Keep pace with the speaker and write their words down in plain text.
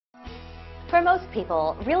For most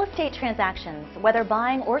people, real estate transactions, whether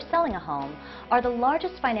buying or selling a home, are the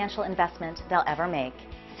largest financial investment they'll ever make.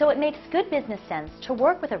 So it makes good business sense to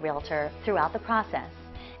work with a realtor throughout the process,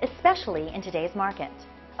 especially in today's market.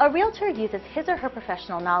 A realtor uses his or her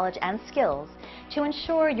professional knowledge and skills to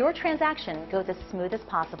ensure your transaction goes as smooth as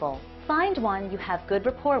possible. Find one you have good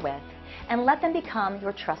rapport with and let them become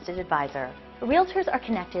your trusted advisor. Realtors are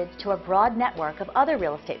connected to a broad network of other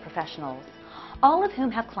real estate professionals, all of whom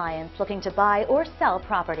have clients looking to buy or sell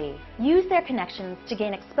property. Use their connections to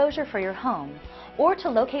gain exposure for your home or to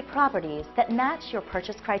locate properties that match your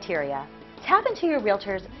purchase criteria. Tap into your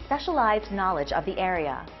realtor's specialized knowledge of the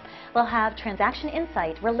area. They'll have transaction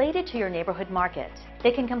insight related to your neighborhood market.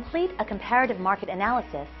 They can complete a comparative market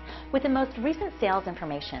analysis with the most recent sales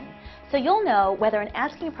information, so you'll know whether an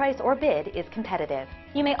asking price or bid is competitive.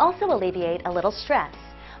 You may also alleviate a little stress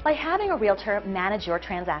by having a realtor manage your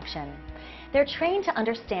transaction. They're trained to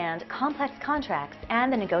understand complex contracts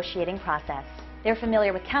and the negotiating process. They're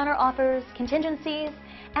familiar with counteroffers, contingencies,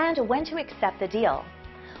 and when to accept the deal.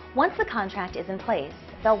 Once the contract is in place,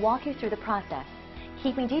 they'll walk you through the process,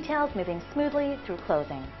 keeping details moving smoothly through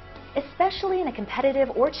closing. Especially in a competitive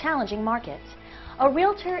or challenging market, a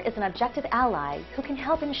realtor is an objective ally who can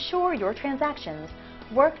help ensure your transactions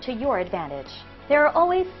work to your advantage. There are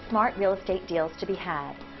always smart real estate deals to be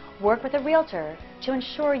had. Work with a realtor to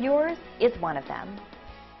ensure yours is one of them.